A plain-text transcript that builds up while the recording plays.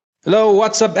Hello,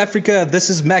 what's up, Africa?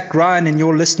 This is Mac Ryan, and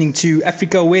you're listening to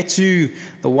Africa Where To,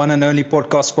 the one and only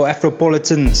podcast for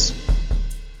Afropolitans.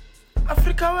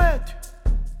 Africa Where To.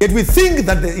 Yet we think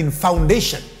that the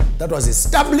foundation that was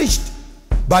established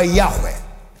by Yahweh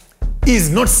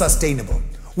is not sustainable.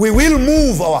 We will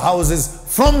move our houses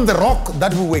from the rock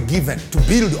that we were given to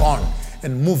build on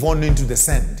and move on into the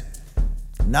sand.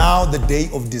 Now the day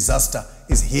of disaster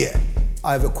is here.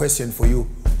 I have a question for you.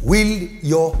 Will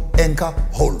your anchor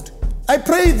hold? I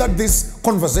pray that this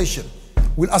conversation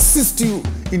will assist you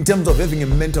in terms of having a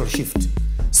mental shift.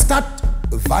 Start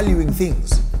valuing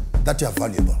things that are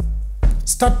valuable.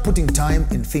 Start putting time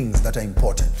in things that are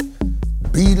important.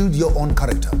 Build your own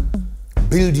character.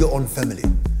 Build your own family.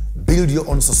 Build your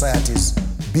own societies.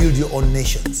 Build your own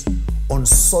nations on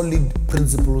solid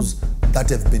principles that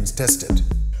have been tested.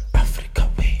 Africa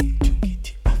way to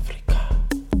get Africa.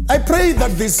 I pray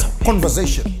that this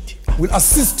conversation will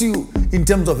assist you in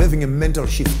terms of having a mental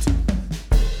shift.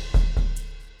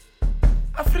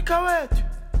 Africa where to.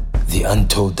 The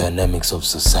untold dynamics of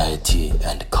society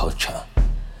and culture.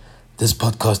 This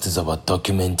podcast is about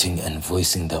documenting and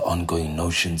voicing the ongoing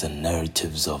notions and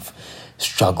narratives of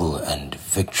struggle and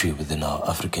victory within our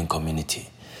African community.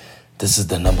 This is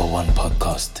the number one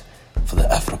podcast for the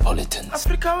Afropolitans.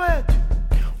 Africa where to.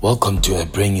 Welcome to a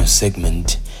brand new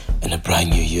segment in a brand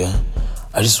new year.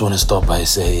 I just want to start by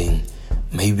saying,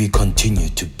 may we continue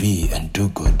to be and do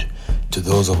good to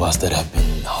those of us that have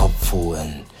been helpful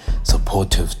and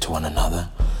supportive to one another.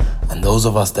 And those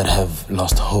of us that have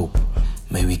lost hope,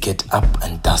 may we get up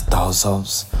and dust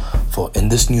ourselves. For in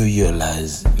this new year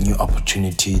lies new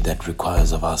opportunity that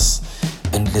requires of us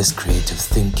endless creative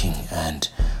thinking and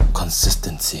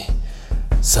consistency.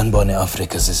 Sanbone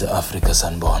Africa is Africa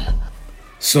Sanbone.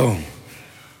 So,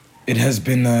 it has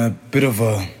been a bit of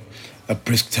a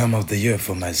brisk time of the year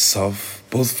for myself,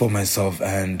 both for myself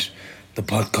and the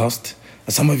podcast.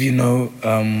 As some of you know,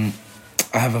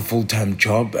 I have a full-time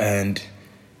job and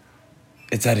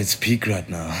it's at its peak right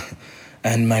now.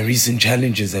 And my recent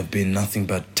challenges have been nothing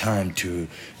but time to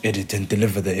edit and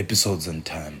deliver the episodes on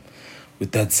time.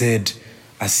 With that said,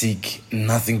 I seek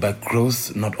nothing but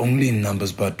growth, not only in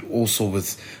numbers but also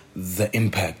with the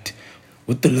impact.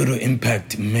 With the little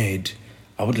impact made,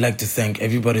 I would like to thank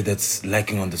everybody that's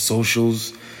liking on the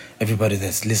socials, everybody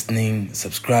that's listening,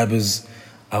 subscribers.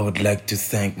 I would like to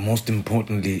thank, most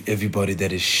importantly, everybody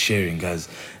that is sharing, guys.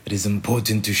 It is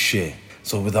important to share.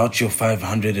 So without your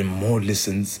 500 and more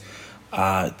listens,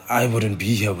 I wouldn't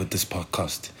be here with this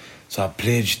podcast. So I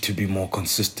pledge to be more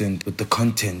consistent with the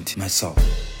content myself.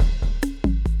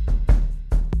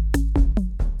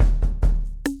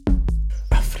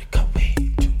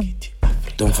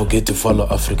 Don't forget to follow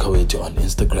Africa Way To on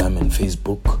Instagram and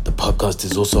Facebook. The podcast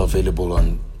is also available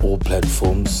on all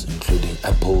platforms, including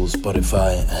Apple,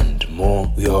 Spotify, and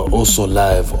more. We are also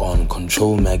live on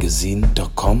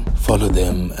controlmagazine.com. Follow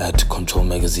them at Control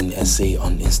Magazine SA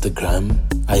on Instagram.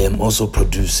 I am also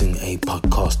producing a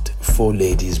podcast for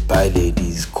ladies by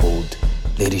ladies called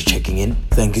Ladies Checking In.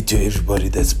 Thank you to everybody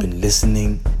that's been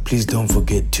listening. Please don't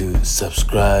forget to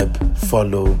subscribe,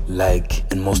 follow, like,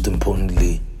 and most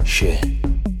importantly, share.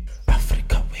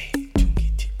 Africa way to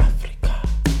get Africa.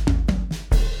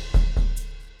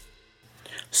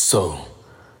 So,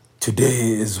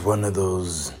 today is one of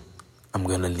those I'm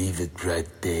gonna leave it right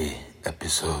there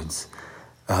episodes.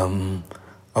 I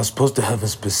was supposed to have a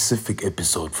specific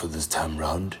episode for this time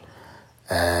round,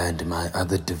 and my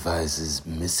other device is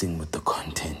missing with the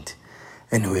content.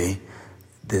 Anyway,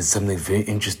 there's something very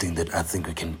interesting that I think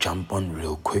we can jump on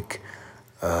real quick.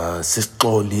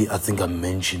 Sistoli, I think I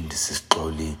mentioned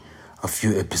Sistoli a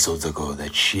few episodes ago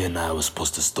that she and I were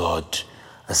supposed to start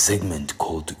a segment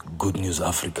called Good News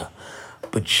Africa,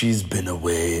 but she's been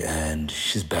away and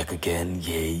she's back again,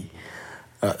 yay.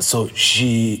 So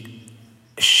she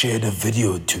shared a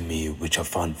video to me which I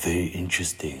found very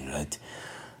interesting, right?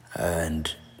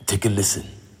 And take a listen.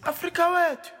 Africa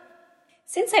where to.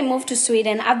 Since I moved to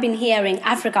Sweden, I've been hearing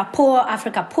Africa poor,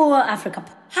 Africa poor, Africa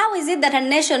poor. How is it that a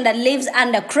nation that lives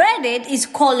under credit is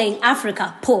calling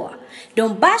Africa poor?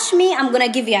 Don't bash me, I'm gonna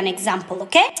give you an example,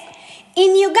 okay?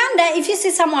 In Uganda, if you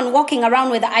see someone walking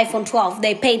around with an iPhone 12,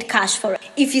 they paid cash for it.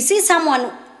 If you see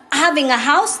someone having a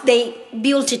house, they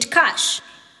built it cash.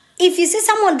 If you see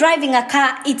someone driving a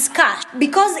car, it's cash.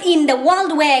 Because in the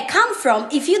world where I come from,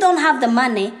 if you don't have the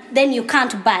money, then you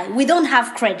can't buy. We don't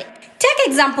have credit. Take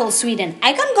example, Sweden.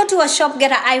 I can go to a shop,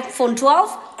 get an iPhone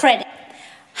 12, credit.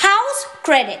 House,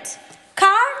 credit.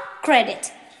 Car,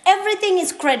 credit. Everything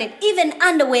is credit. Even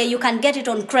underwear, you can get it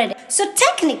on credit. So So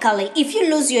technically, if you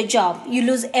lose your job, you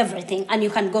lose everything and you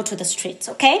can go to the streets,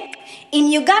 okay? In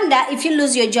Uganda, if you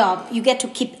lose your job, you get to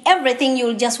keep everything.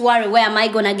 You'll just worry, where am I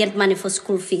going to get money for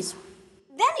school fees?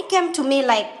 Then it came to me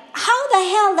like, how the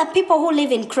hell the people who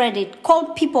live in credit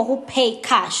call people who pay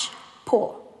cash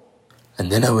poor?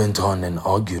 And then I went on and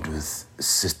argued with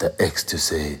Sister X to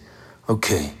say,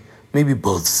 okay, maybe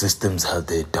both systems have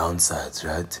their downsides,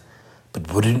 right? But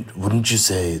wouldn't you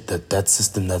say that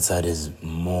system, that side, is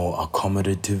more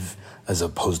accommodative as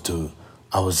opposed to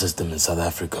our system in South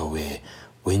Africa, where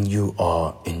when you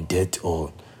are in debt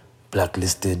or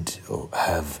blacklisted or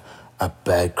have a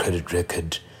bad credit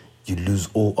record, you lose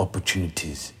all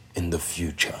opportunities in the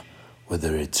future,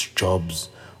 whether it's jobs,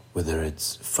 whether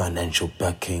it's financial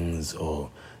backings or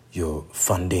your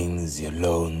fundings, your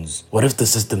loans. What if the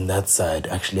system that side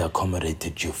actually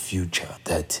accommodated your future,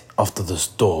 that after the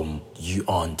storm, you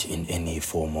aren't in any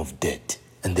form of debt?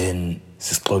 And then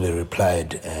Siskole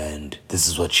replied, and this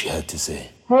is what she had to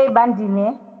say. Hey,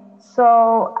 Bandile.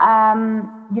 So,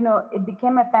 it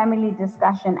became a family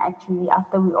discussion actually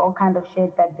after we all kind of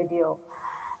shared that video.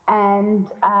 And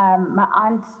my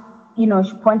aunt,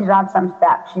 she pointed out some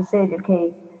stuff. She said,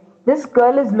 okay, this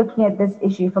girl is looking at this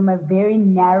issue from a very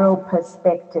narrow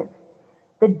perspective.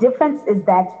 The difference is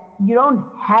that you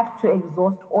don't have to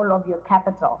exhaust all of your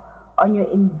capital on your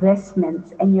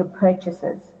investments and your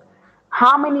purchases.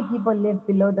 How many people live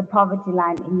below the poverty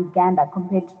line in Uganda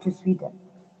compared to Sweden?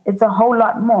 It's a whole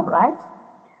lot more, right?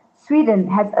 Sweden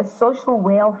has a social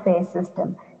welfare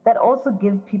system that also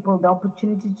gives people the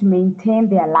opportunity to maintain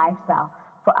their lifestyle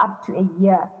for up to a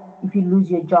year if you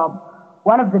lose your job.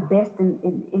 One of the best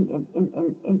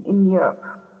in Europe.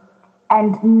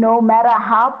 And no matter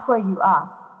how poor you are,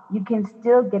 you can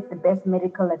still get the best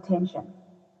medical attention.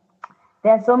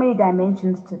 There are so many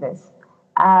dimensions to this.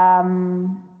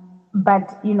 But,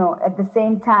 at the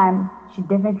same time, she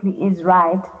definitely is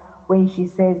right when she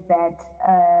says that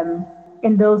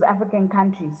in those African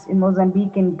countries, in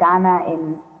Mozambique, in Ghana,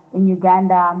 in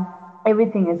Uganda,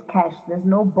 everything is cash. There's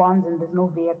no bonds and there's no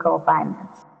vehicle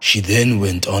finance. She then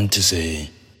went on to say,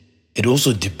 it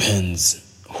also depends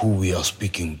who we are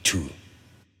speaking to.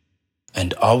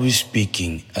 And are we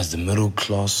speaking as the middle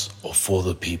class or for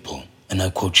the people? And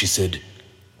I quote, she said,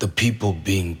 the people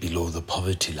being below the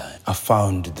poverty line. I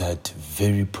found that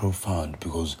very profound,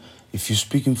 because if you're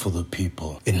speaking for the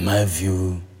people, in my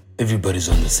view, everybody's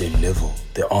on the same level.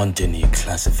 There aren't any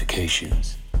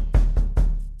classifications.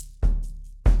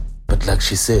 But like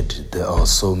she said, there are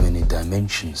so many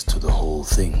dimensions to the whole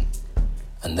thing.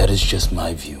 And that is just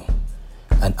my view.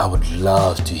 And I would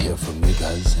love to hear from you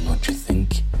guys and what you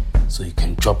think. So you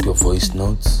can drop your voice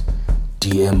notes,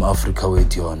 DM Africa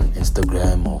Wetu on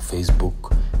Instagram or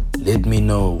Facebook. Let me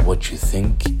know what you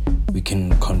think. We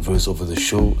can converse over the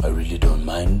show. I really don't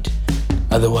mind.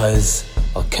 Otherwise,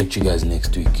 I'll catch you guys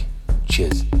next week.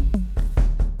 Cheers.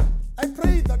 I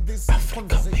pray that this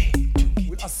Africa